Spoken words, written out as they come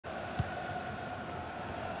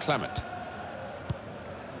Clement.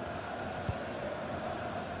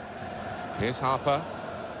 Here's Harper.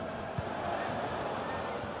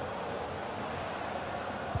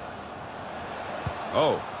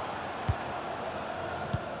 Oh.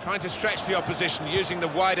 Trying to stretch the opposition using the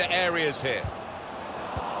wider areas here.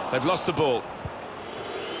 They've lost the ball.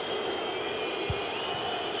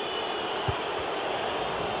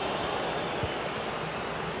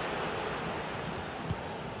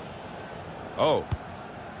 Oh.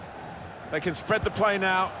 They can spread the play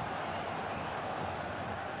now.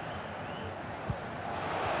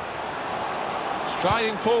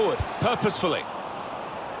 Striding forward, purposefully.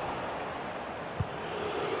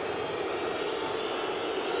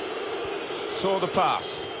 Saw the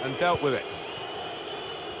pass and dealt with it.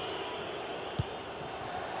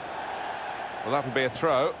 Well, that'll be a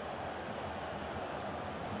throw.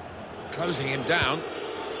 Closing him down.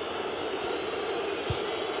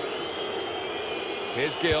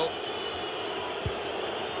 Here's Gill.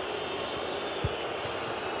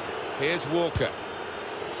 Here's Walker.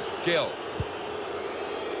 Gill.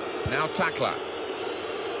 Now Tackler.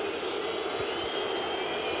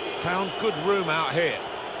 Found good room out here.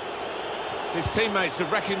 His teammates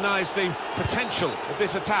have recognised the potential of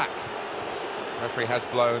this attack. Referee has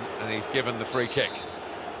blown and he's given the free kick.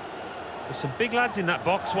 There's some big lads in that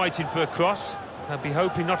box waiting for a cross. They'll be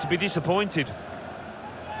hoping not to be disappointed.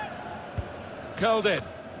 Curled in.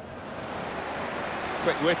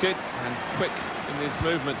 Quick-witted and quick in his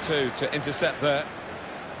movement too to intercept there.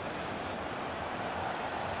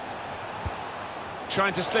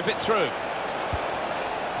 Trying to slip it through.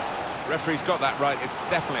 Referee's got that right, it's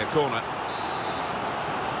definitely a corner.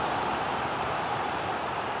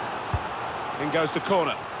 In goes the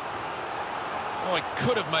corner. Oh, he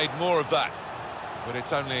could have made more of that, but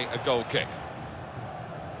it's only a goal kick.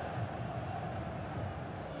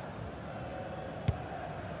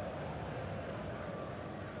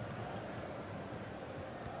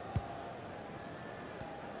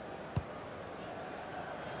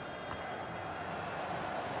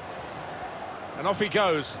 And off he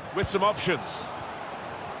goes with some options.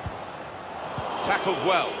 Tackled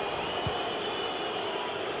well.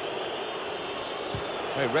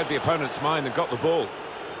 They read the opponent's mind and got the ball.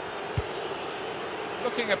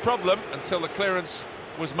 Looking a problem until the clearance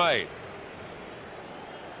was made.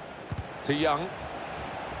 To Young.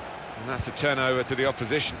 And that's a turnover to the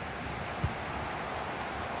opposition.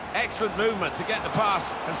 Excellent movement to get the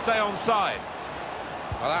pass and stay onside.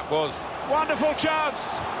 Well, that was wonderful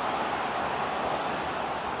chance.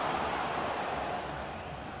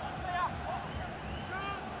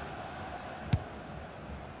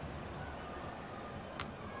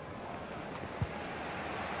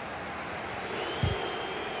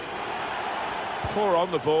 Poor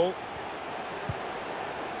on the ball.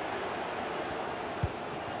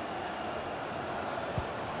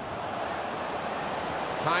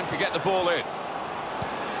 Time to get the ball in.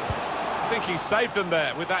 I think he saved them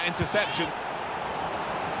there with that interception.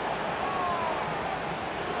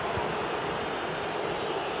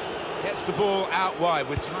 Gets the ball out wide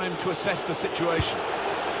with time to assess the situation.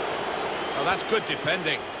 Oh, that's good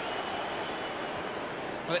defending.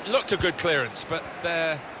 Well, it looked a good clearance, but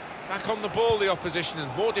they're back on the ball, the opposition,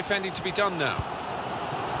 and more defending to be done now.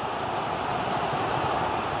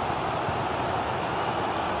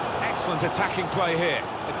 Excellent attacking play here.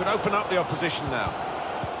 It could open up the opposition now.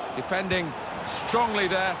 Defending strongly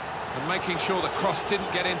there and making sure the cross didn't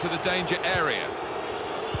get into the danger area.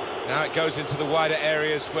 Now it goes into the wider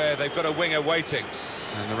areas where they've got a winger waiting.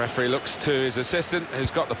 And the referee looks to his assistant,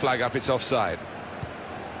 who's got the flag up. It's offside.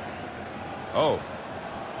 Oh.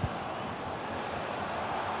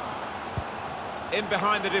 In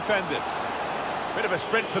behind the defenders. Bit of a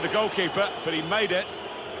sprint for the goalkeeper, but he made it.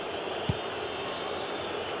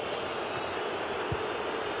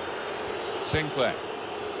 Sinclair.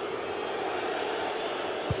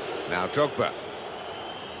 Now Drogba.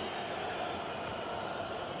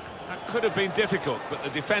 That could have been difficult, but the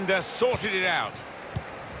defender sorted it out.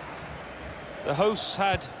 The hosts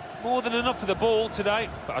had more than enough of the ball today,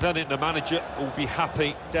 but I don't think the manager will be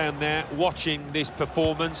happy down there watching this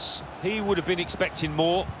performance. He would have been expecting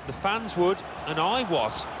more, the fans would, and I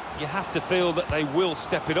was. You have to feel that they will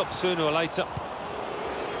step it up sooner or later.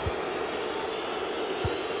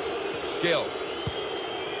 Gill.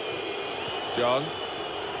 John.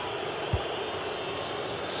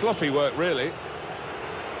 Sloppy work, really.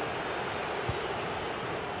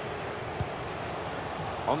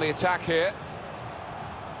 On the attack here.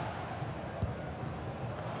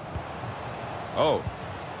 Oh.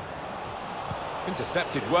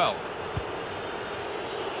 Intercepted well.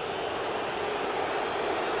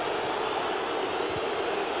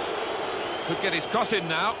 Could get his cross in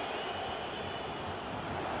now.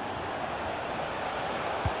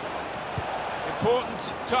 Important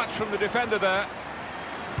touch from the defender there.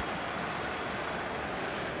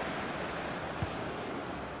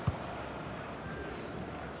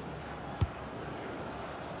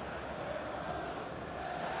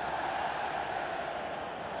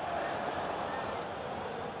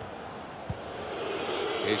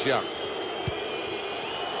 Here's Young.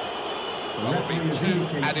 The referee has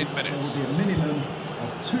indicated added there minutes. will be a minimum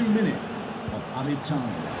of 2 minutes of added time.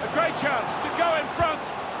 A great chance to go in front.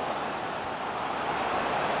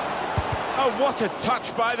 Oh, what a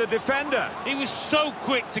touch by the defender. He was so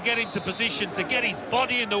quick to get into position, to get his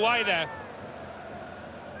body in the way there.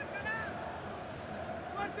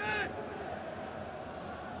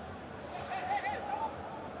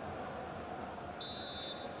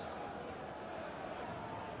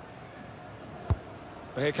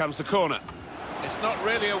 Well, here comes the corner. It's not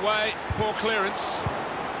really away, poor clearance.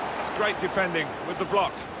 That's great defending with the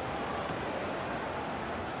block.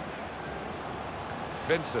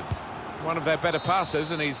 Vincent, one of their better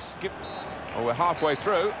passers, and he's... Oh, we're halfway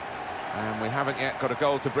through, and we haven't yet got a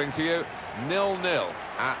goal to bring to you. 0-0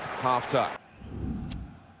 at half-time.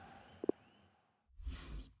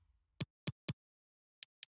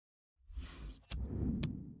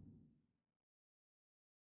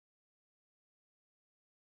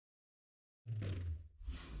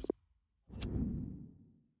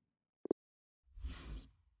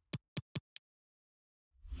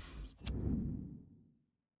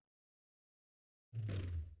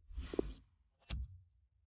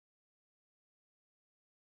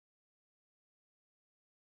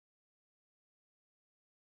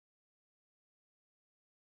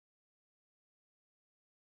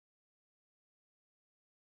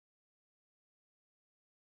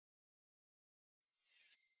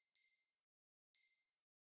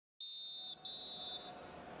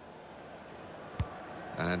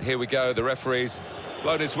 And here we go, the referee's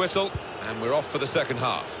blown his whistle, and we're off for the second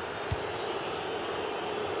half.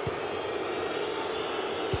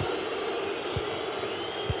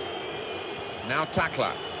 Now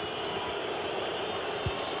Tackler.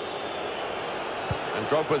 And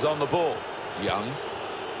Drogba's on the ball. Young.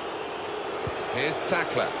 Here's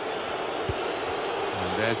Tackler.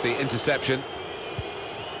 And there's the interception.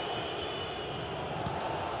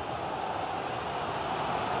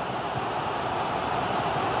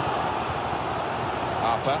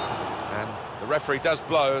 And the referee does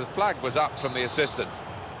blow. The flag was up from the assistant.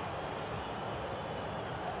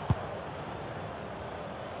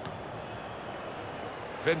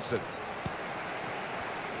 Vincent.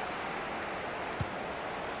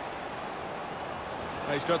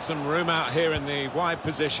 He's got some room out here in the wide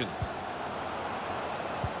position.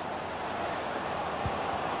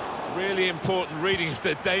 Really important reading of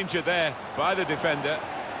the danger there by the defender.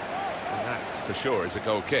 And that, for sure, is a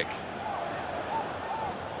goal kick.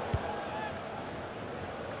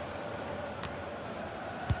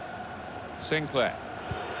 Sinclair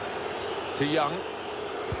to Young.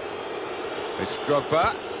 It's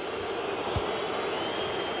Drogba.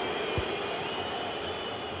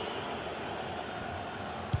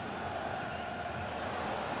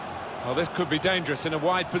 Well, this could be dangerous in a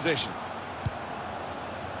wide position.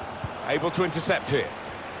 Able to intercept here.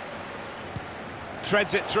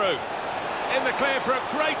 Threads it through. In the clear for a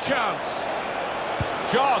great chance.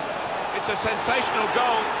 John, it's a sensational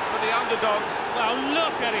goal for the underdogs. Well,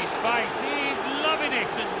 look at his face. He's loving it,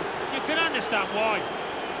 and you can understand why.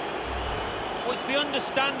 Well, it's the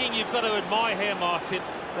understanding you've got to admire here, Martin.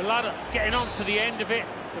 The lad getting on to the end of it.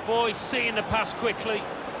 The boy seeing the pass quickly.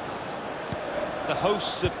 The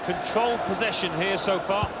hosts have controlled possession here so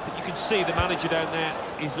far, but you can see the manager down there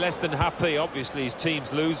is less than happy. Obviously, his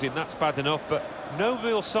team's losing, that's bad enough, but no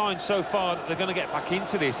real sign so far that they're going to get back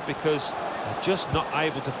into this, because they're just not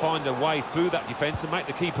able to find a way through that defence and make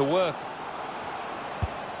the keeper work.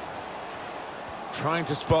 Trying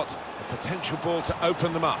to spot a potential ball to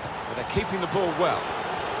open them up, but they're keeping the ball well.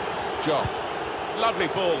 John, lovely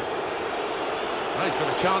ball. Well, he's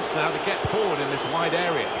got a chance now to get forward in this wide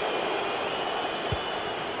area.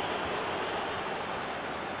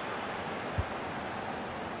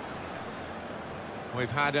 We've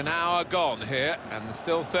had an hour gone here, and there's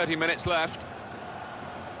still 30 minutes left.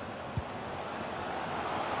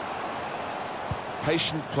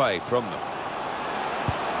 Patient play from them.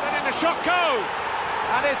 Letting the shot go!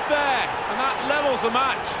 And it's there, and that levels the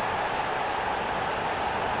match.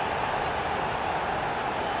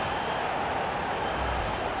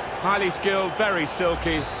 Highly skilled, very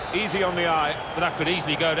silky, easy on the eye. But that could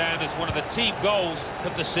easily go down as one of the team goals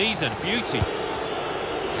of the season. Beauty.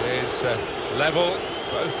 It is level,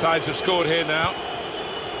 Both sides have scored here now.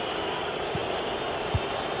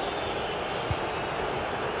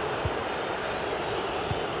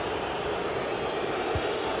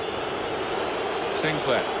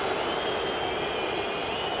 Sinclair.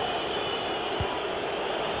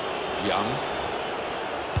 Young.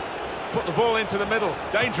 Put the ball into the middle.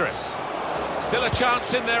 Dangerous. Still a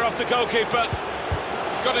chance in there off the goalkeeper.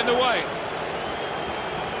 Got in the way.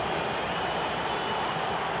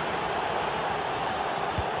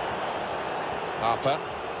 Harper.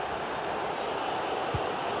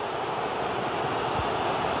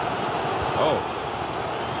 Oh.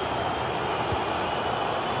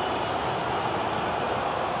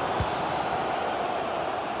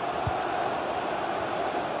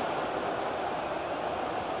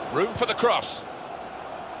 Room for the cross.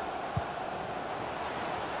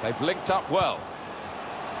 They've linked up well.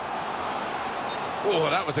 Oh,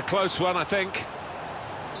 that was a close one, I think.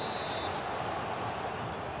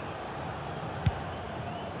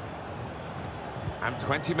 And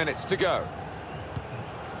 20 minutes to go.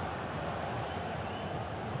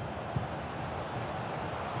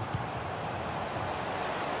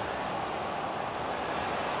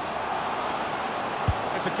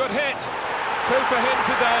 It's a good hit. 2 for him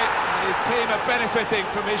today, and his team are benefiting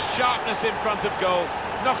from his sharpness in front of goal,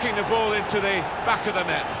 knocking the ball into the back of the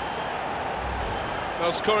net.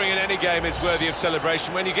 Well, scoring in any game is worthy of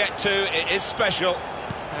celebration. When you get 2, it is special,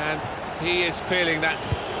 and he is feeling that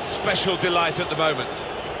special delight at the moment.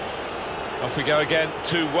 Off we go again,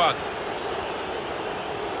 2-1.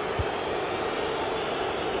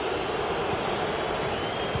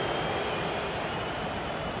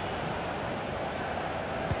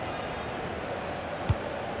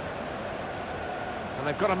 And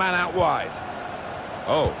they've got a man out wide.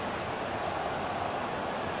 Oh.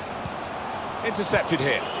 Intercepted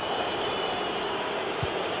here.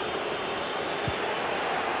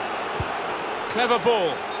 Clever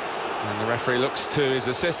ball. And the referee looks to his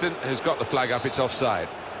assistant, who's got the flag up. It's offside.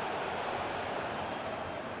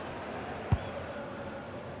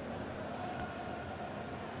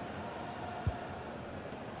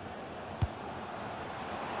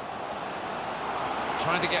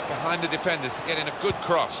 Trying to get behind the defenders to get in a good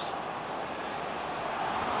cross.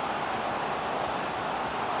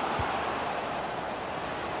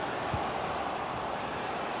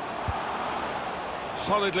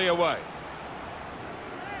 Solidly away.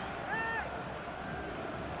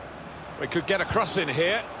 We could get a cross in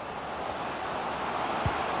here.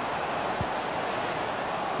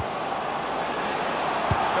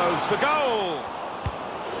 Goes for goal.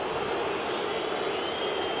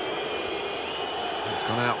 It's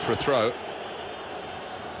gone out for a throw.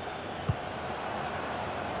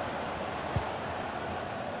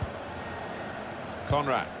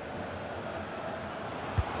 Conrad.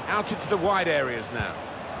 Out into the wide areas now.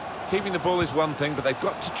 Keeping the ball is one thing, but they've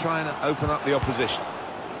got to try and open up the opposition.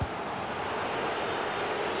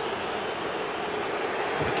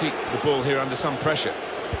 Got to keep the ball here under some pressure.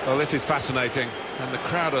 Well, this is fascinating, and the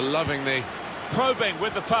crowd are loving the probing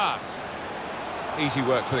with the pass. Easy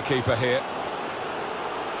work for the keeper here.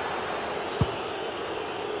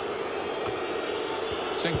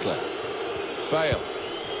 Sinclair. Bale.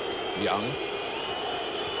 Young.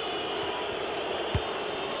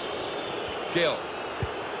 Gill.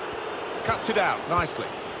 Cuts it out nicely.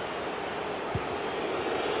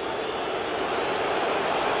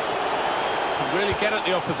 Can really get at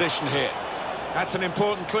the opposition here. That's an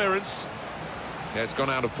important clearance. Yeah, it's gone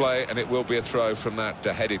out of play, and it will be a throw from that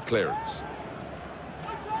headed clearance.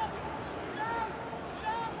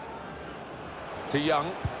 To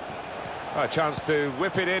Young. Oh, a chance to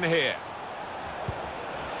whip it in here.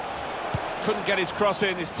 Couldn't get his cross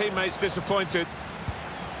in, his teammates disappointed.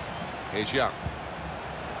 Here's Young.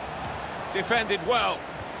 Defended well.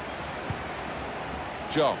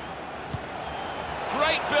 John.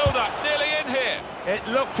 Great build-up, nearly in here. It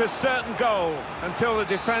looked a certain goal until the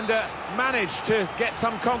defender managed to get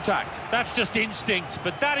some contact. That's just instinct,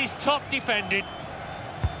 but that is top defending.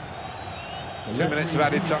 2 minutes of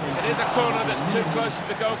added time. It is a corner that's too close to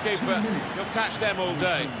the goalkeeper. You'll catch them all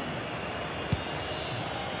day.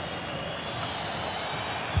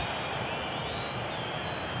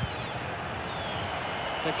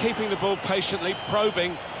 They're keeping the ball patiently,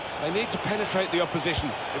 probing. They need to penetrate the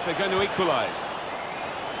opposition if they're going to equalise.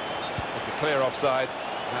 It's a clear offside.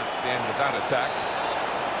 That's the end of that attack.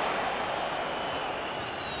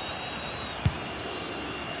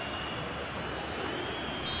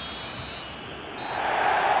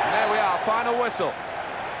 And there we are, final whistle.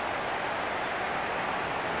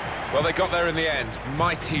 Well, they got there in the end.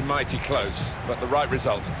 Mighty, mighty close, but the right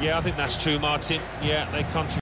result. Yeah, I think that's true, Martin. Yeah, they contributed.